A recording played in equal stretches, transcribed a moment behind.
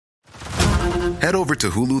Head over to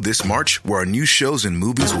Hulu this March, where our new shows and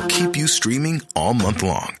movies will keep you streaming all month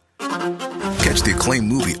long. Catch the acclaimed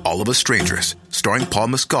movie All of Us Strangers, starring Paul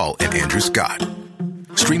Mescal and Andrew Scott.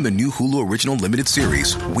 Stream the new Hulu original limited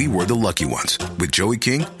series We Were the Lucky Ones with Joey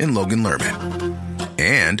King and Logan Lerman.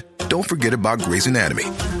 And don't forget about Grey's Anatomy.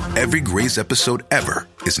 Every Grey's episode ever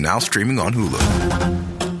is now streaming on Hulu.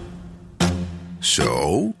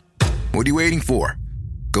 So, what are you waiting for?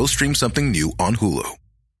 Go stream something new on Hulu.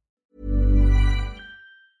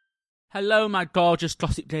 Hello, my gorgeous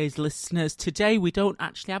Gossip Days listeners. Today we don't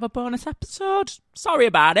actually have a bonus episode. Sorry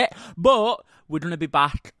about it, but we're going to be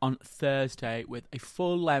back on Thursday with a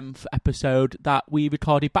full-length episode that we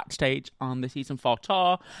recorded backstage on the Season 4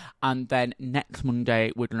 tour, and then next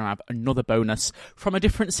Monday we're going to have another bonus from a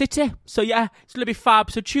different city. So yeah, it's going to be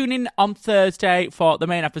fab. So tune in on Thursday for the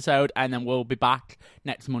main episode, and then we'll be back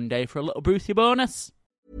next Monday for a little Brucey bonus.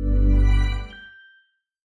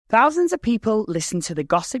 Thousands of people listen to The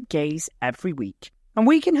Gossip Gaze every week, and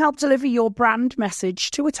we can help deliver your brand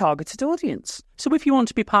message to a targeted audience. So if you want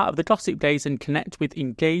to be part of the Gossip Days and connect with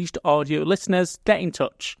engaged audio listeners, get in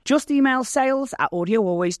touch. Just email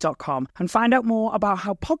sales@audioalways.com and find out more about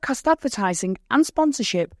how podcast advertising and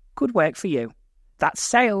sponsorship could work for you. That's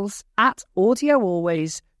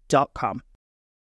sales@audioalways.com.